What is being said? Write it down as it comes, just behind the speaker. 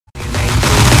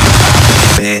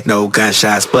hear no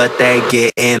gunshots, but they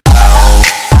getting low,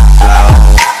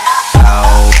 low,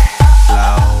 low,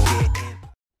 low.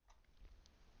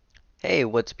 Hey,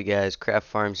 what's up you guys, Craft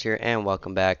Farms here, and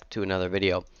welcome back to another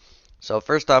video. So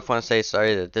first off, I want to say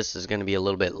sorry that this is going to be a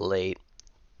little bit late.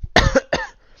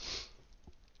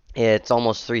 It's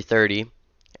almost 3:30,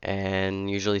 and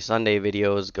usually Sunday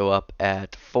videos go up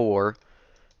at 4,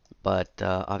 but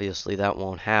obviously that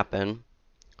won't happen.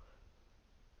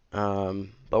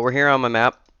 But we're here on my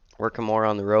map, working more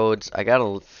on the roads. I got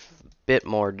a bit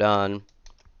more done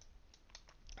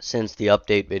since the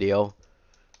update video,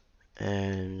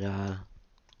 and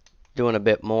doing a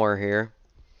bit more here.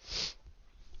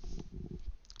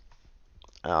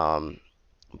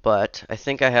 But I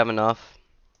think I have enough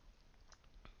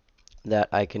that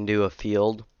I can do a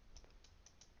field.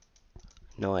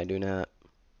 No, I do not.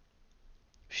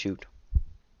 Shoot.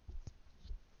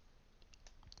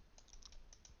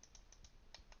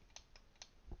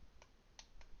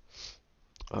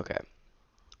 Okay.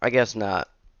 I guess not.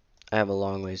 I have a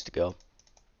long ways to go.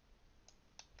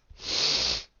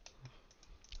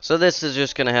 So this is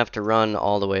just going to have to run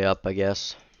all the way up, I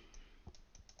guess.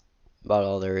 About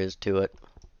all there is to it.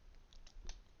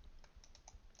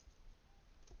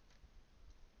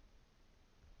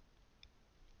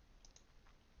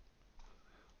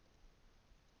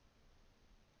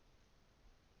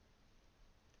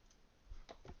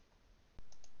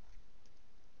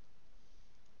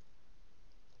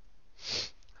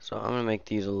 So I'm going to make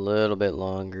these a little bit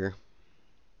longer.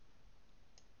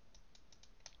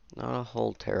 Not a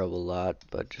whole terrible lot,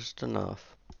 but just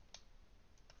enough.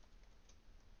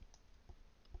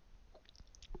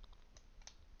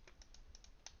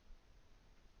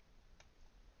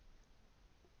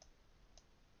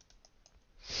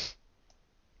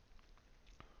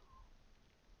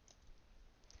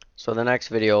 So the next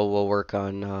video we'll work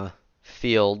on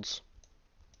fields,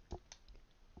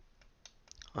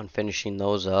 on finishing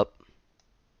those up.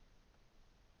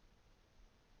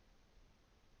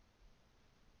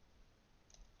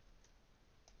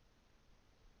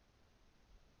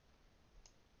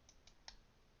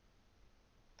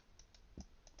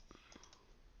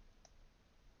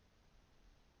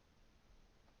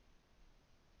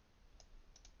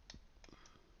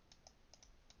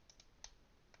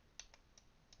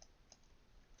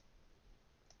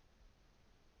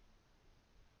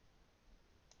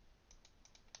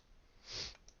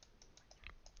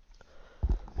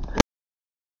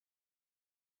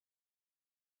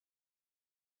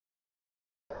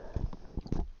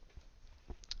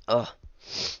 Ugh,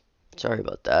 sorry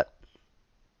about that.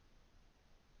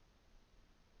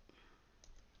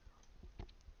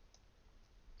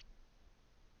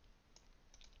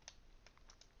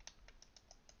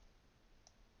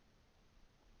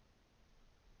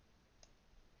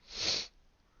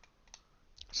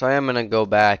 So I am going to go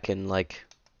back and like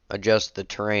adjust the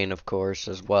terrain, of course,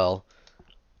 as well.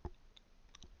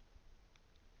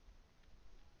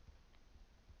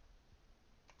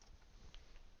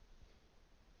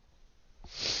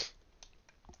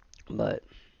 But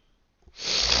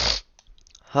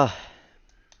huh.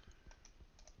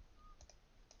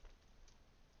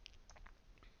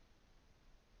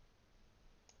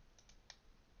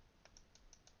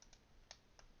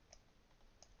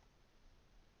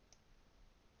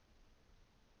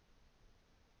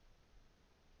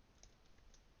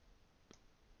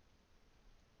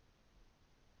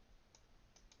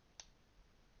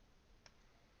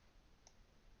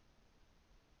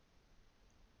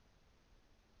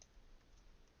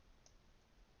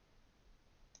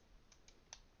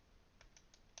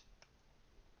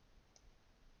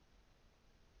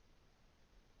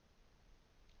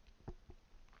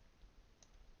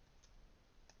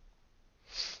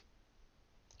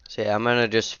 So yeah, I'm gonna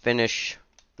just finish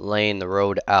laying the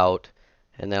road out,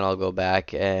 and then I'll go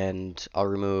back and I'll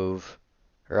remove,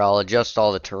 or I'll adjust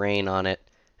all the terrain on it,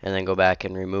 and then go back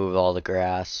and remove all the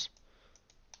grass.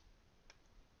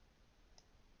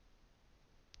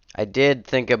 I did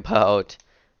think about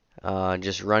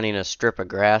just running a strip of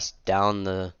grass down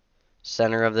the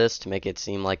center of this to make it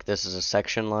seem like this is a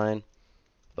section line,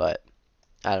 but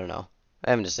I don't know. I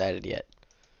haven't decided yet.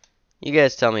 You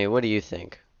guys tell me, what do you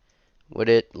think? Would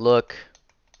it look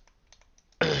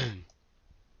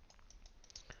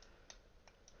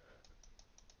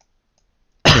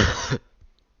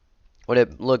would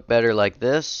it look better like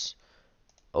this,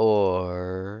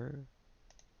 or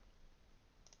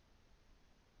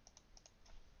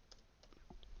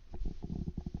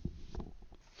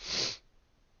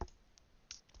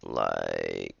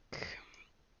like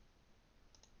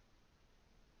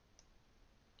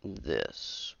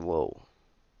this? Whoa.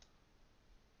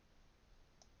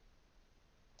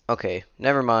 Okay,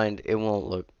 never mind. It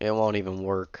won't even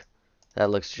work. That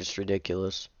looks just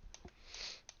ridiculous.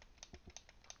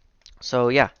 So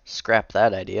yeah, scrap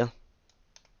that idea.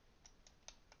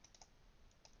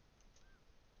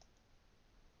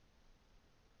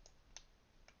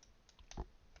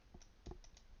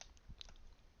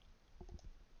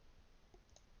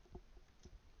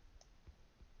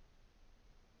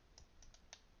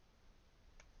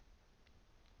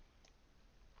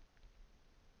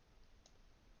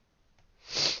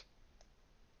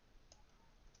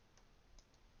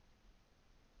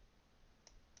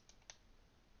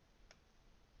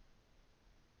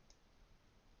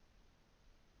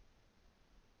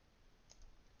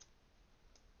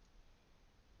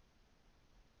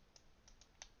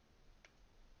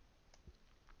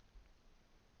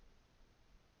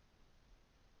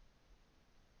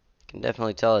 Can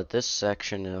definitely tell that this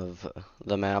section of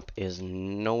the map is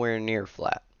nowhere near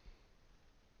flat.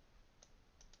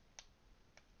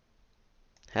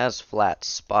 Has flat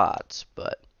spots,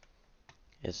 but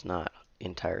it's not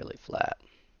entirely flat.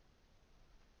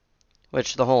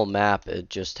 Which the whole map, it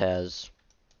just has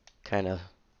kind of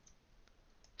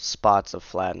spots of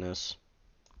flatness.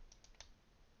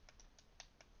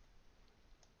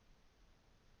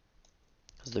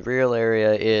 Because the real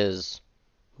area is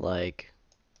like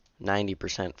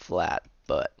 90% flat,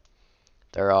 but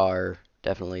there are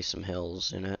definitely some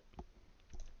hills in it.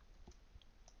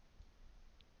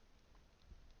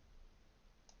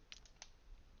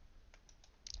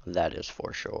 That is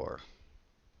for sure.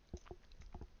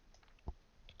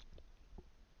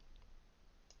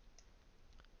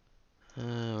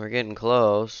 We're getting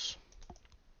close.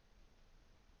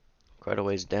 Quite a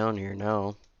ways down here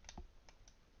now.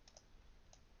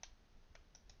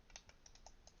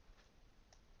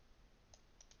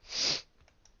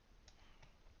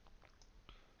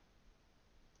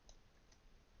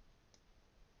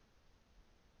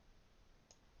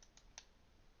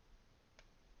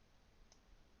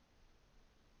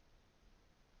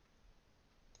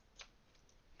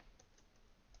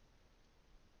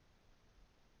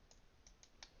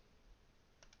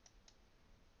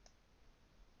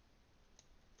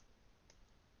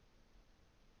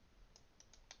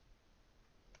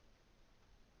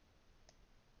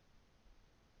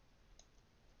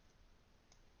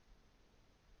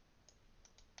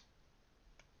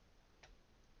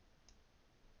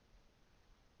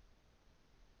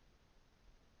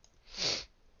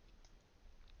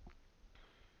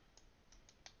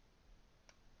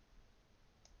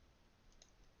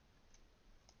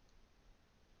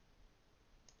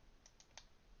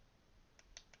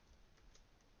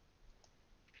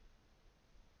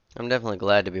 I'm definitely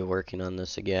glad to be working on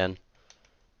this again.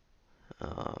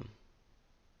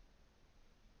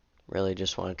 Really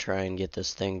just want to try and get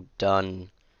this thing done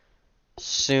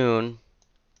soon,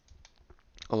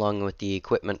 along with the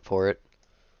equipment for it.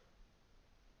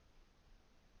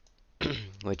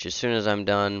 Which, as soon as I'm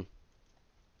done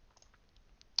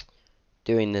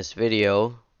doing this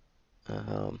video,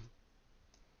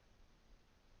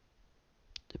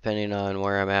 depending on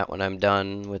where I'm at when I'm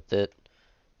done with it,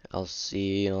 I'll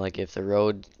see, like if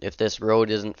this road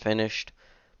isn't finished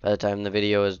by the time the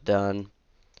video is done,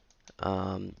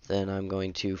 then I'm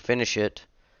going to finish it,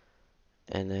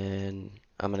 and then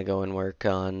I'm going to go and work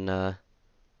on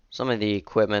some of the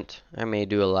equipment. I may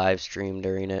do a live stream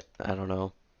during it. I don't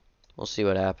know. We'll see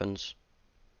what happens.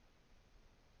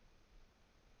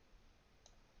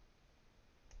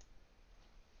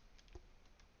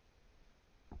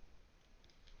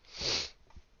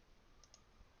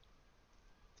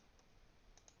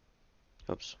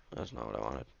 Oops, that's not what I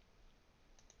wanted.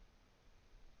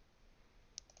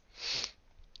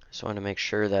 Just want to make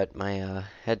sure that my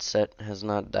headset has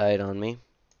not died on me.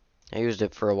 I used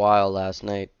it for a while last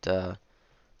night,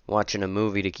 watching a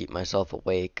movie to keep myself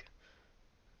awake.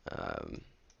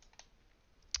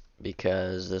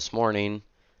 Because this morning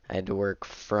I had to work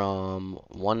from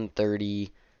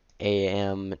 1:30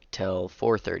 a.m. till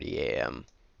 4:30 a.m.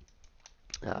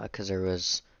 Because there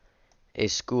was a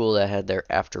school that had their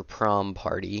after prom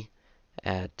party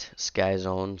at Sky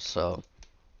Zone, so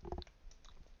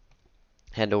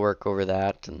had to work over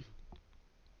that, and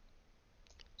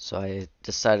so I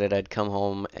decided I'd come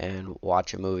home and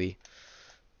watch a movie.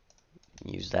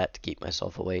 Use that to keep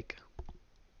myself awake.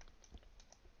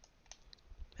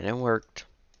 And it worked.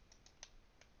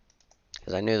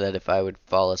 Because I knew that if I would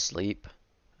fall asleep,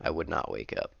 I would not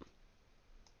wake up.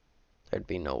 There'd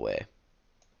be no way.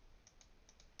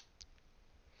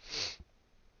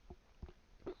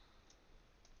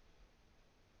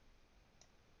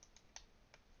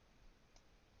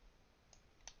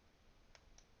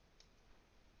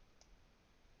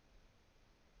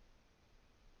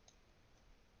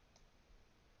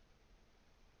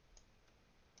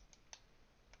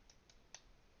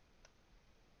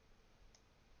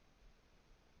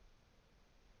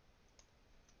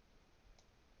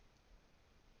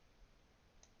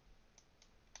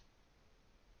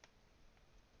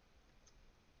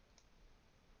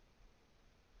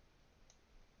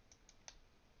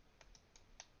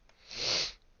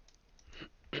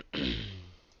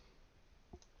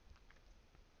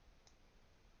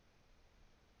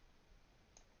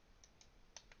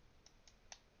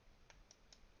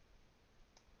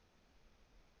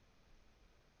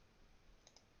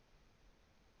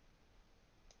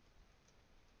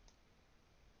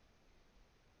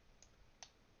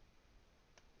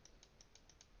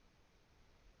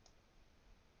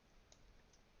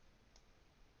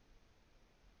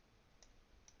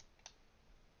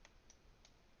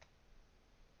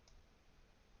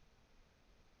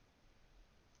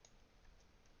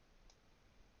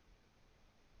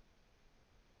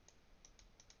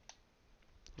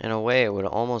 In a way, it would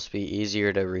almost be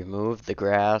easier to remove the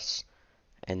grass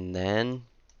and then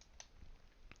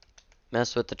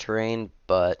mess with the terrain,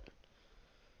 but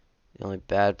the only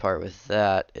bad part with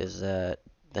that is that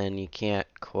then you can't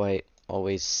quite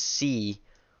always see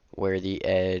where the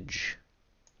edge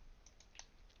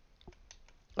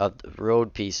of the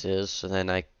road piece is, so then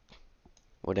I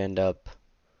would end up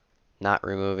not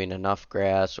removing enough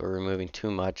grass or removing too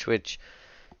much, which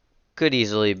could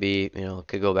easily be,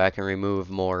 could go back and remove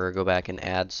more or go back and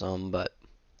add some, but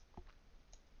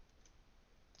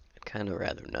I'd kind of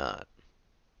rather not.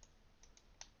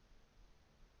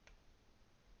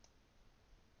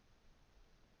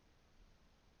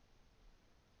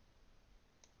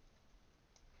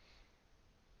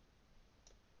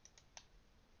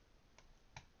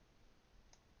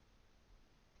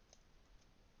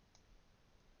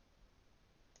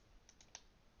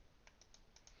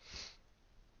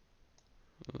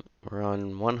 We're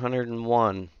on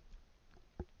 101.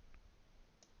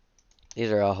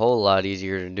 These are a whole lot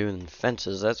easier to do than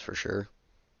fences, that's for sure.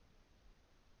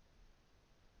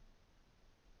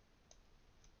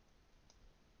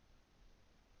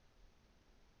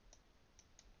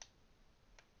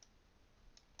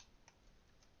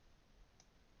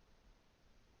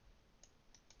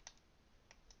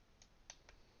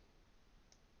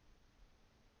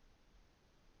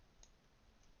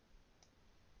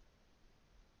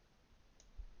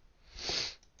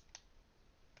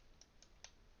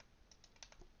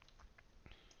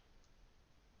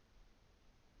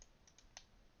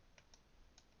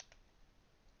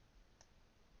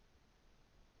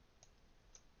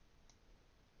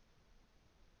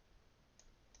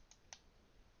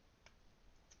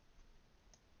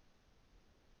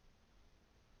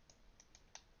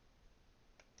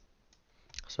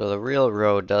 So the real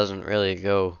road doesn't really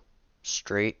go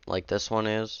straight like this one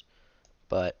is,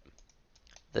 but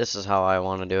this is how I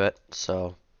want to do it,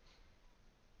 so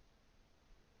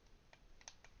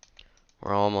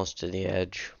we're almost to the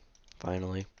edge,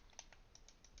 finally.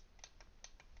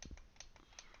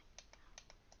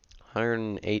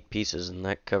 108 pieces, and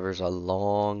that covers a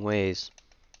long ways,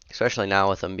 especially now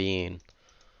with them being,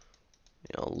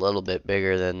 a little bit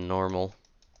bigger than normal.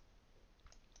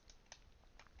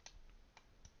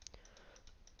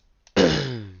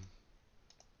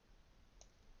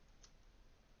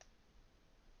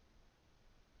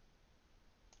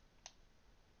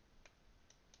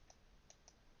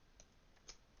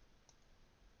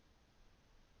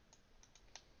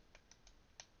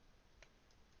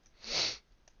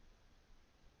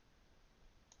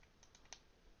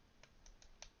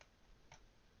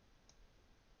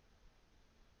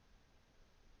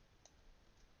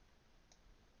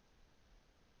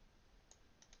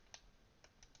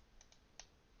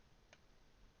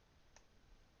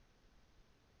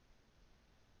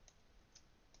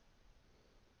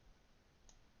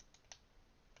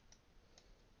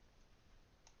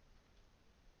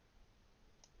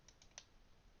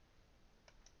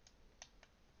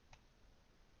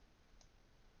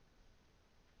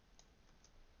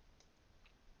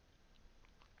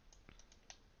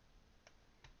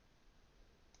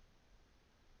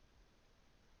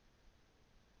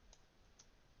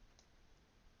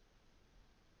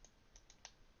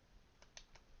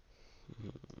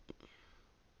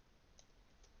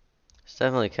 It's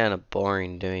definitely kind of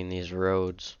boring doing these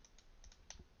roads.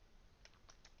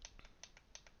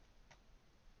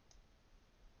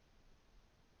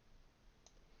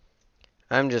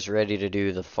 I'm just ready to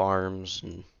do the farms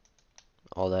and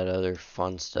all that other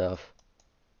fun stuff.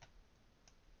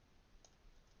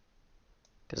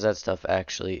 Because that stuff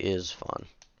actually is fun.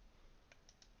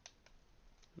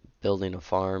 Building a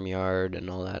farmyard and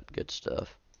all that good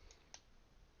stuff.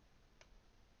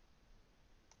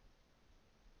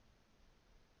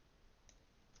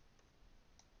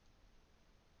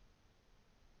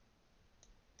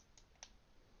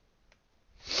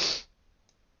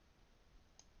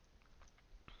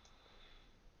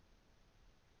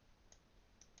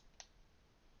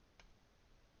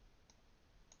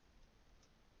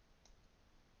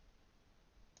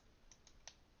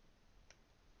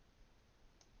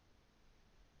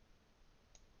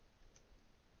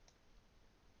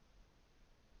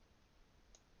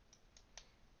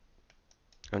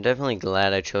 I'm definitely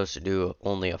glad I chose to do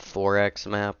only a 4x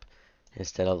map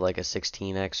instead of like a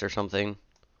 16x or something.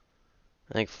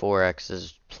 I think 4x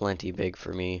is plenty big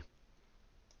for me.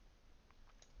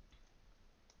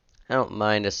 I don't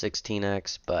mind a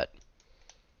 16x, but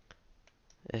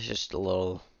it's just a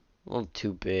little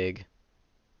too big.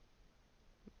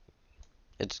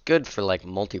 It's good for like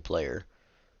multiplayer,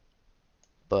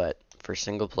 but for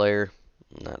single player,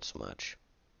 not so much.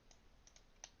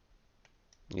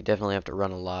 You definitely have to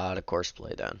run a lot of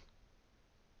courseplay then.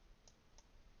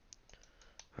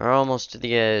 We're almost to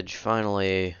the edge,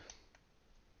 finally.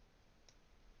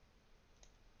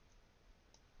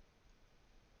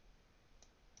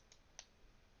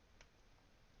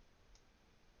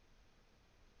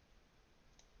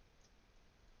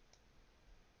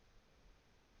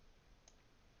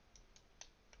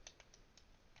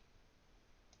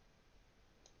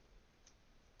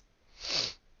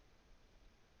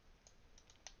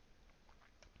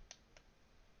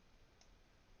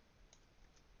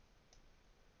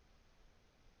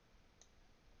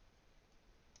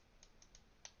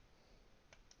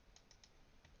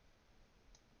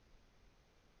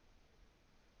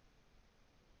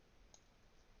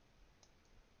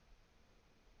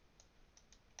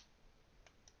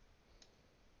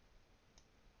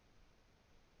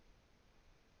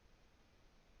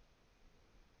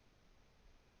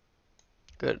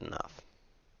 Good enough.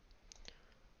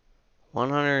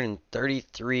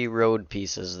 133 road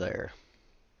pieces there.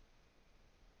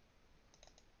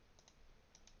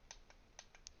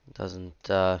 Doesn't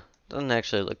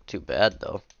actually look too bad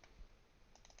though.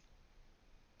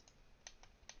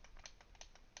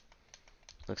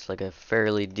 Looks like a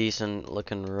fairly decent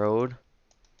looking road.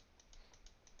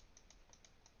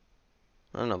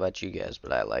 I don't know about you guys,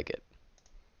 but I like it.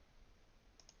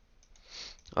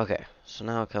 Okay, so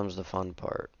now comes the fun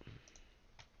part.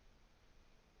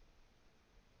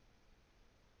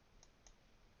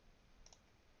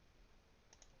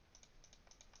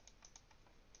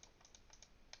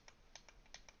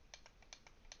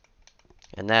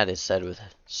 And that is said with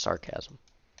sarcasm.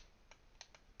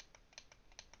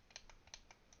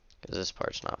 Because this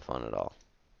part's not fun at all.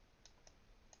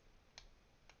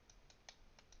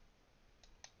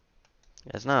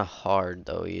 It's not hard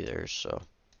though either, so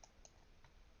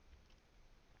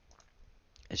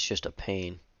it's just a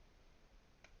pain.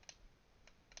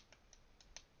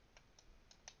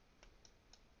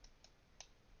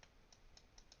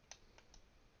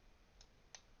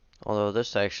 Although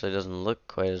this actually doesn't look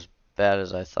quite as bad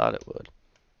as I thought it would.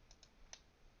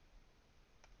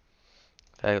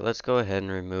 In fact, let's go ahead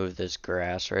and remove this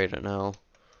grass right now.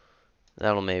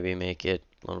 That'll maybe make it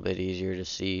a little bit easier to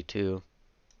see too.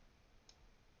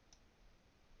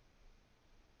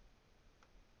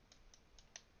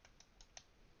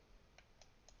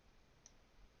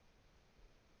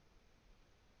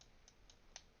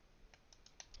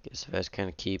 Guess if I just kind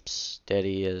of keep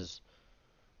steady as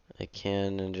I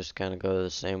can and just kind of go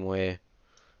the same way,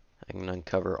 I can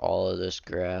uncover all of this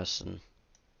grass and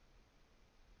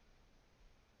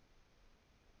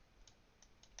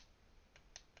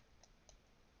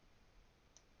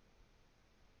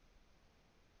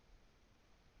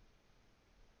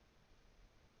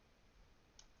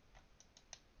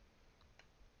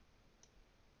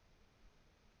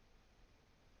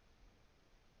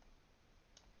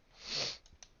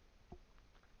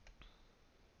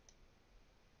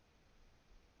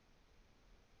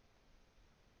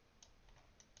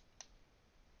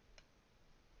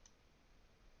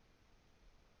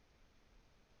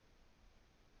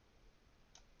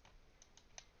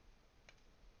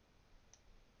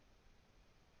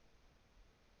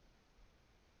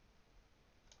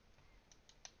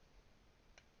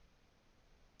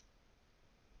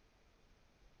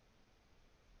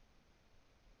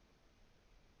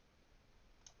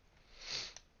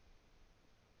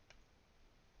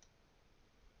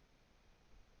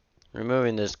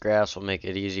removing this grass will make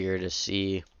it easier to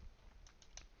see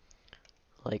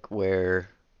like where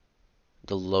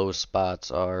the low spots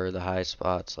are, the high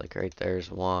spots, like right there's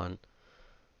one.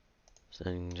 So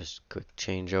then just quick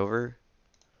change over.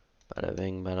 Bada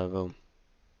bing, bada boom.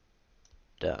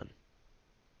 Done.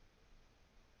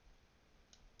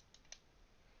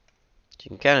 So you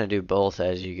can kind of do both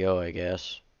as you go, I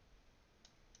guess.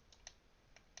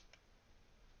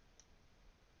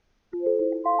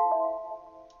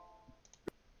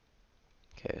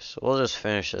 Okay, so we'll just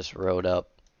finish this road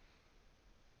up.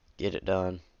 Get it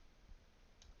done.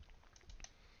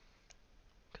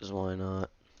 Because why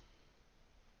not?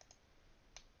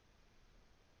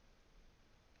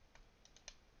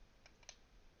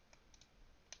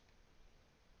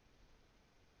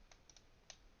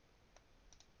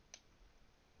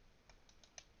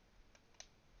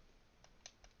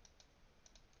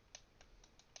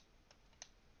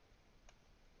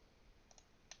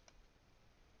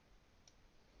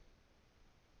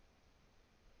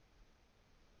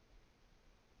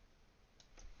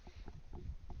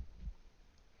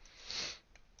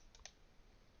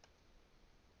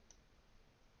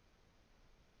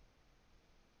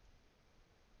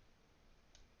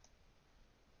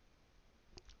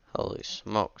 Holy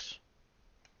smokes.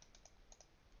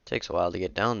 Takes a while to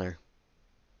get down there.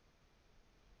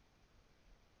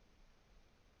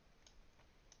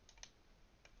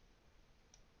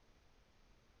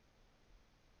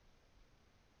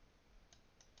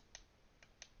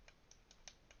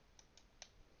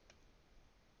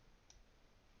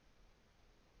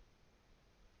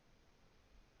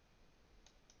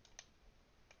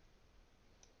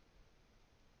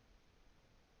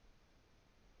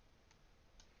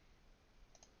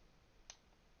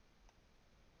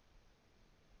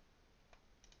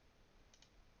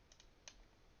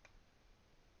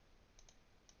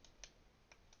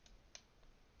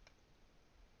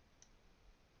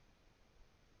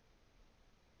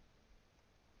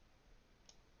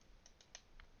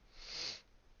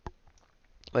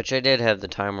 Which I did have the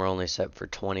timer only set for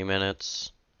 20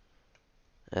 minutes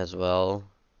as well.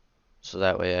 So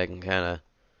that way I can kind of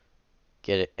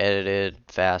get it edited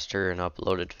faster and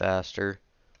uploaded faster.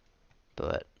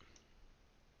 But,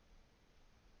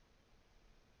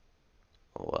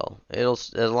 oh well, it'll,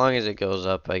 as long as it goes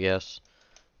up, I guess.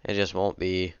 It just won't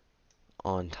be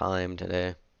on time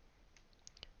today.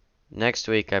 Next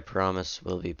week, I promise,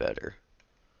 will be better.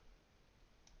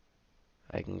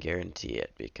 I can guarantee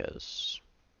it because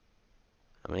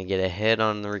I'm going to get ahead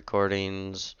on the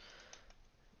recordings.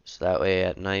 So that way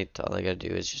at night, all I got to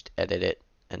do is just edit it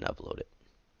and upload it.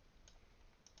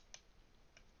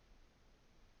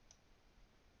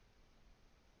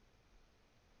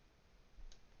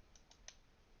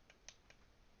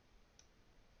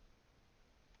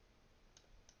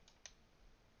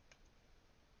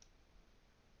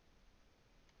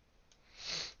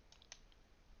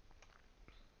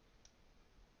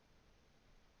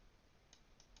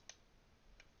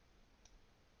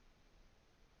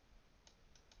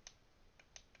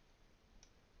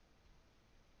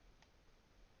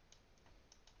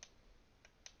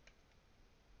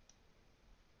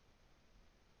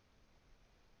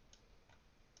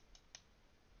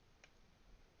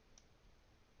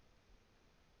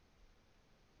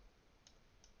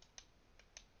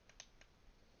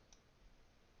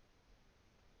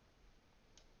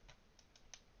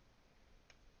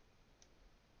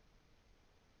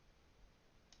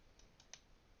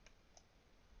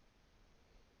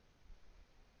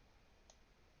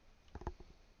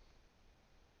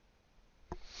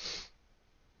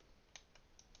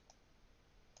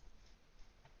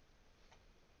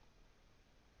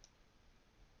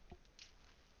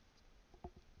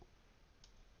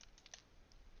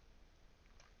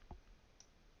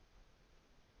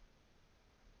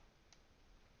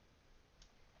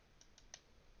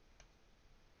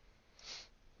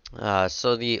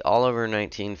 So the Oliver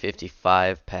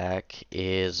 1955 pack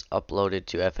is uploaded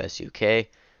to FSUK.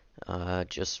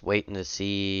 Just waiting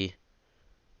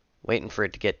for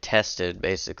it to get tested,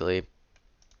 basically.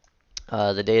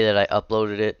 The day that I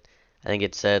uploaded it, I think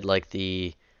it said like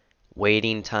the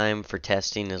waiting time for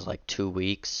testing is like 2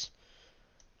 weeks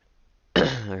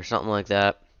or something like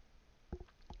that.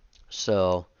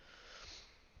 So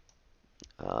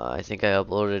I think I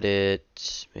uploaded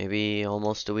it maybe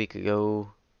almost a week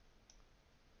ago.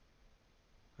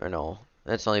 Or no,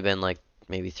 that's only been like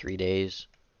maybe 3 days,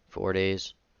 4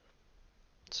 days.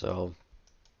 So,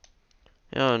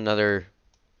 another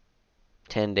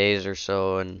 10 days or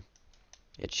so and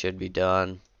it should be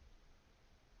done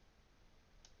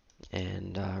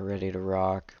and ready to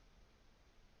rock.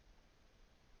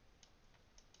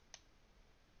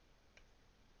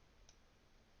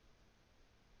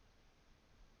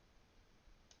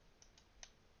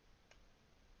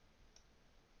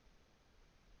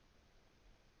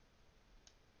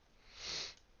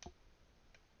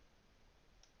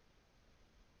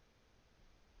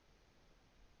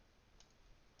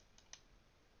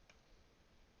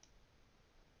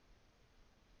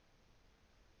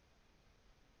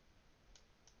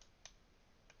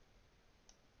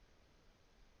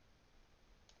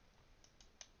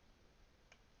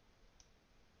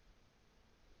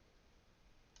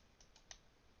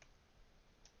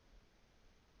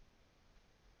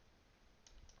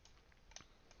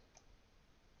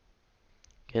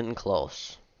 Getting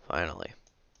close, finally.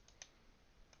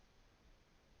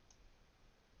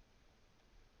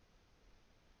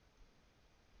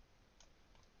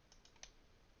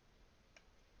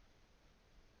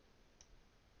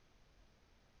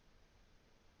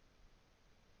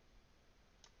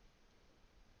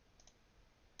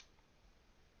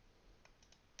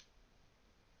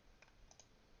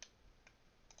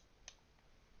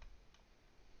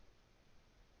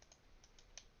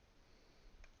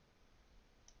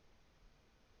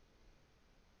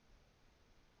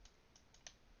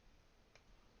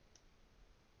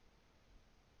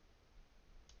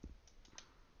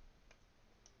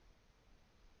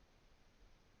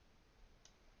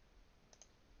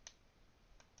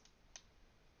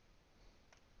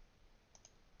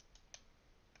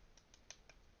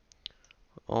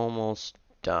 almost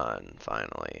done,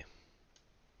 finally.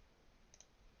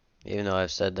 Even though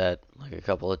I've said that like a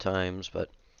couple of times, but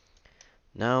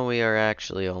now we are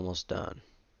actually almost done.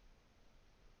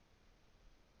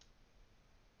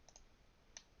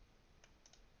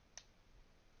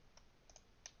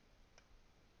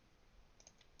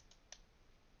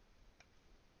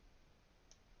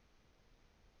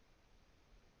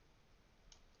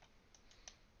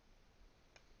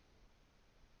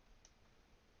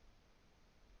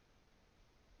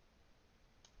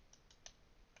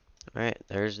 Alright,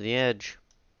 there's the edge.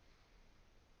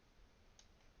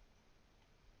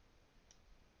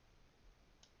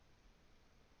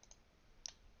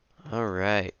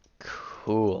 Alright,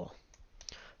 cool.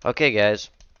 Okay, guys.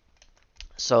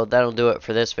 So that'll do it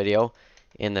for this video.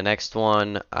 In the next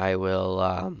one, I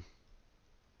will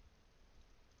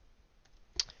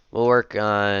we'll work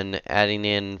on adding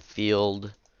in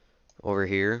field over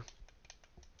here,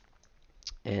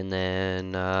 and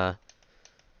then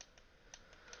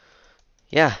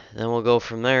yeah, then we'll go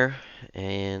from there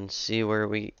and see where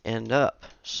we end up.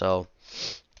 So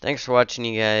thanks for watching,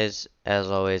 you guys. As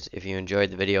always, if you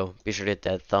enjoyed the video, be sure to hit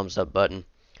that thumbs up button.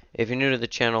 If you're new to the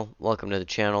channel, welcome to the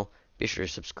channel. Be sure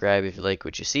to subscribe if you like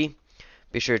what you see.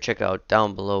 Be sure to check out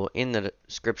down below in the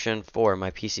description for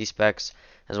my PC specs,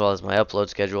 as well as my upload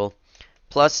schedule,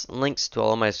 plus links to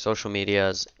all of my social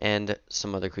medias and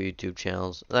some other cool YouTube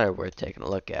channels that are worth taking a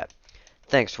look at.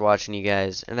 Thanks for watching, you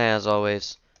guys, and as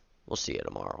always, we'll see you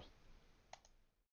tomorrow.